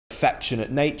affectionate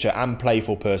nature and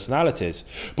playful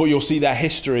personalities, but you'll see their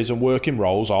histories and working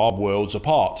roles are worlds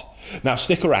apart. Now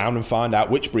stick around and find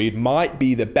out which breed might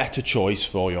be the better choice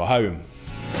for your home.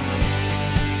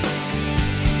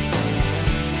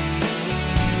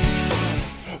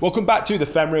 Welcome back to the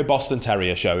Fenrir Boston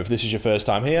Terrier Show. If this is your first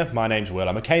time here, my name's Will.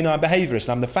 I'm a canine behaviourist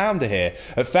and I'm the founder here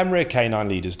at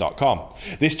FenrirCanineLeaders.com.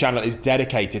 This channel is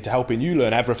dedicated to helping you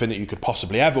learn everything that you could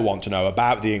possibly ever want to know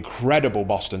about the incredible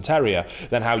Boston Terrier,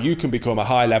 then how you can become a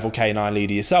high-level canine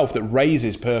leader yourself that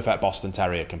raises perfect Boston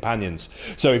Terrier companions.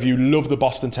 So if you love the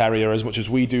Boston Terrier as much as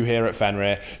we do here at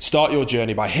Fenrir, start your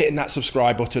journey by hitting that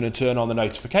subscribe button and turn on the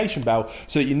notification bell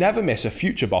so that you never miss a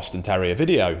future Boston Terrier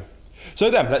video.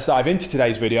 So then, let's dive into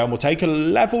today's video and we'll take a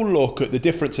level look at the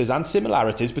differences and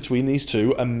similarities between these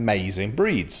two amazing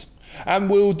breeds. And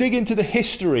we'll dig into the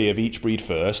history of each breed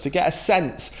first to get a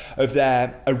sense of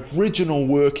their original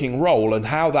working role and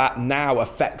how that now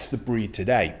affects the breed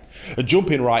today. And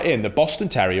jumping right in, the Boston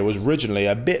Terrier was originally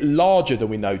a bit larger than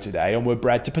we know today and were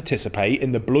bred to participate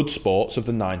in the blood sports of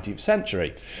the 19th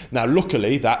century. Now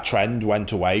luckily that trend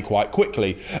went away quite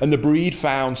quickly and the breed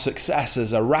found success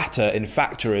as a ratter in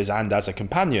factories and as a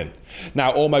companion.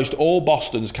 Now almost all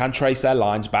Bostons can trace their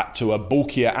lines back to a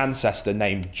bulkier ancestor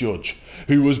named Judge,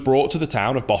 who was brought to the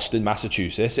town of Boston,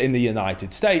 Massachusetts in the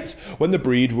United States when the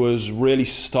breed was really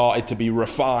started to be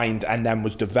refined and then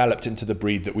was developed into the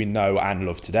breed that we know and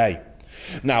love today.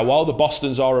 Now, while the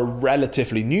Bostons are a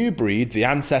relatively new breed, the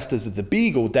ancestors of the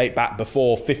Beagle date back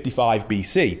before 55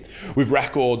 BC, with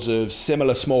records of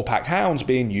similar small pack hounds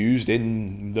being used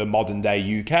in the modern day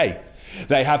UK.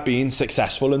 They have been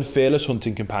successful and fearless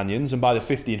hunting companions, and by the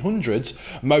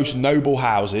 1500s, most noble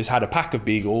houses had a pack of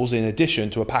beagles in addition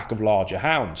to a pack of larger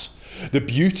hounds. The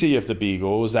beauty of the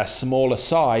beagle was their smaller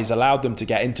size allowed them to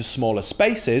get into smaller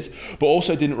spaces, but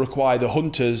also didn't require the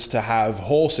hunters to have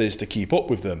horses to keep up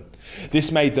with them.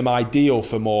 This made them ideal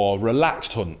for more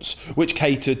relaxed hunts, which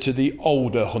catered to the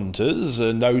older hunters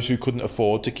and those who couldn't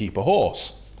afford to keep a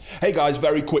horse. Hey guys,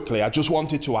 very quickly, I just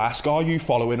wanted to ask, are you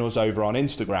following us over on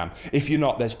Instagram? If you're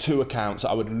not, there's two accounts that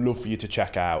I would love for you to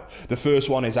check out. The first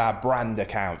one is our brand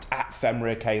account, at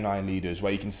Fenrir Canine Leaders,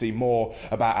 where you can see more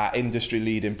about our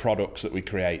industry-leading products that we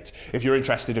create. If you're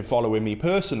interested in following me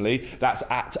personally, that's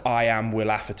at I am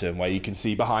Will Atherton, where you can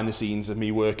see behind the scenes of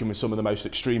me working with some of the most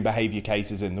extreme behaviour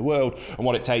cases in the world and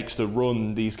what it takes to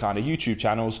run these kind of YouTube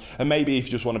channels. And maybe if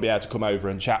you just want to be able to come over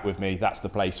and chat with me, that's the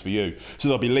place for you. So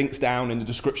there'll be links down in the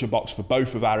description box for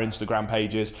both of our Instagram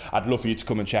pages. I'd love for you to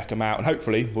come and check them out and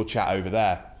hopefully we'll chat over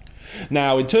there.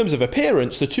 Now in terms of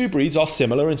appearance, the two breeds are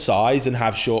similar in size and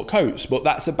have short coats, but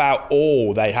that's about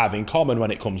all they have in common when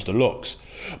it comes to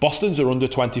looks. Bostons are under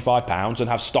 25 pounds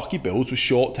and have stocky builds with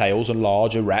short tails and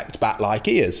large erect bat-like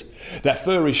ears. Their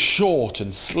fur is short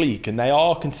and sleek and they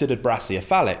are considered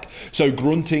brachycephalic, so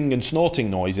grunting and snorting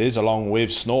noises along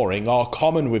with snoring are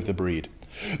common with the breed.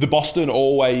 The Boston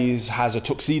always has a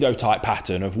tuxedo type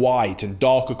pattern of white and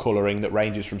darker colouring that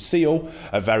ranges from seal,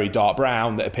 a very dark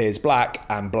brown that appears black,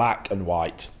 and black and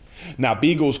white. Now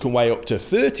beagles can weigh up to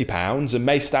 30 pounds and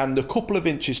may stand a couple of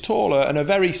inches taller and are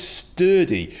very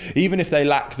sturdy, even if they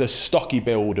lack the stocky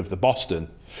build of the Boston.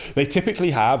 They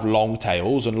typically have long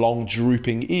tails and long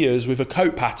drooping ears with a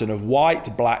coat pattern of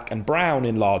white, black and brown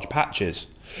in large patches.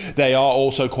 They are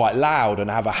also quite loud and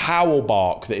have a howl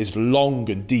bark that is long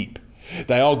and deep.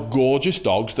 They are gorgeous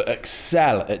dogs that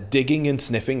excel at digging and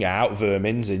sniffing out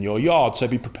vermins in your yard, so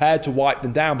be prepared to wipe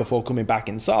them down before coming back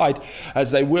inside,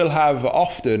 as they will have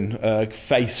often a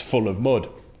face full of mud.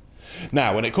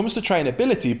 Now, when it comes to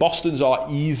trainability, Bostons are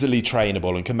easily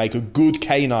trainable and can make a good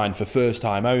canine for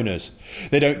first-time owners.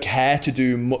 They don't care to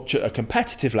do much at a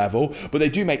competitive level, but they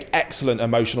do make excellent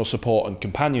emotional support and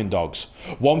companion dogs.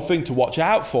 One thing to watch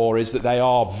out for is that they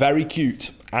are very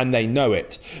cute, and they know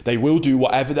it. They will do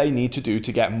whatever they need to do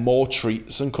to get more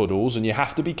treats and cuddles, and you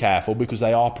have to be careful because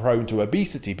they are prone to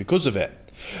obesity because of it.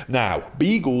 Now,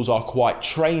 beagles are quite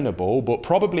trainable, but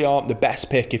probably aren't the best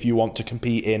pick if you want to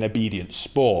compete in obedience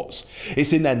sports.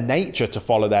 It's in their nature to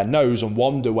follow their nose and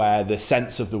wander where the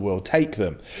scents of the world take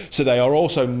them. So they are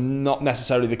also not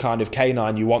necessarily the kind of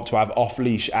canine you want to have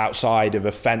off-leash outside of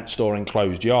a fenced or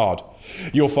enclosed yard.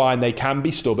 You'll find they can be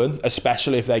stubborn,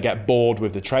 especially if they get bored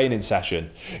with the training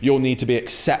session. You'll need to be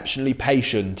exceptionally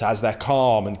patient as their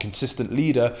calm and consistent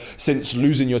leader, since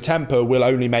losing your temper will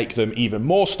only make them even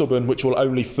more stubborn, which will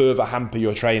only further hamper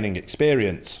your training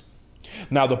experience.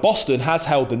 Now, the Boston has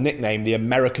held the nickname the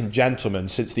American Gentleman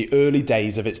since the early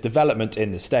days of its development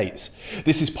in the States.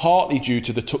 This is partly due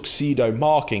to the tuxedo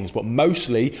markings, but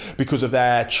mostly because of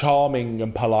their charming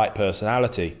and polite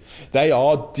personality. They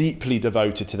are deeply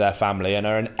devoted to their family and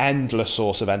are an endless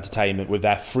source of entertainment with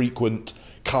their frequent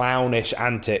clownish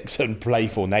antics and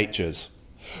playful natures.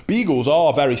 Beagles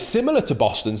are very similar to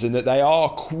Bostons in that they are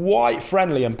quite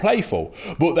friendly and playful,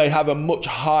 but they have a much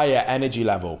higher energy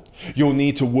level. You'll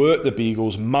need to work the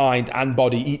Beagle's mind and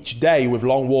body each day with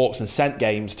long walks and scent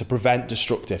games to prevent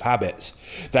destructive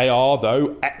habits. They are,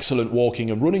 though, excellent walking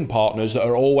and running partners that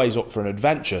are always up for an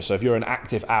adventure, so if you're an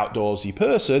active outdoorsy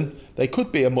person, they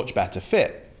could be a much better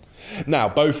fit. Now,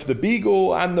 both the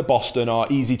Beagle and the Boston are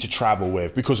easy to travel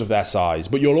with because of their size,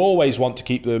 but you'll always want to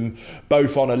keep them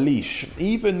both on a leash,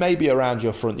 even maybe around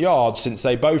your front yard, since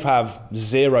they both have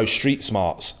zero street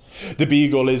smarts. The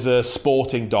Beagle is a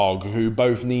sporting dog who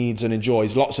both needs and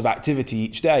enjoys lots of activity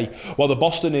each day, while the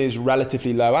Boston is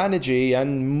relatively low energy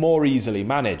and more easily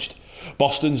managed.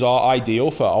 Bostons are ideal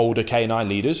for older canine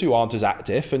leaders who aren't as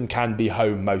active and can be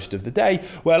home most of the day,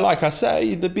 where, like I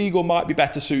say, the Beagle might be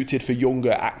better suited for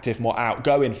younger, active, more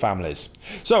outgoing families.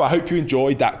 So I hope you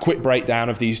enjoyed that quick breakdown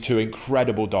of these two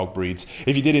incredible dog breeds.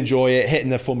 If you did enjoy it, hitting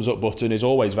the thumbs up button is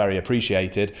always very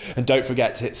appreciated. And don't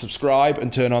forget to hit subscribe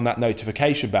and turn on that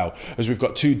notification bell, as we've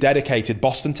got 2 dedicated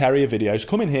Boston Terrier videos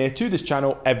coming here to this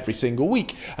channel every single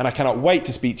week. And I cannot wait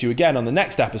to speak to you again on the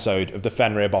next episode of the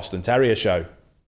Fenrir Boston Terrier Show.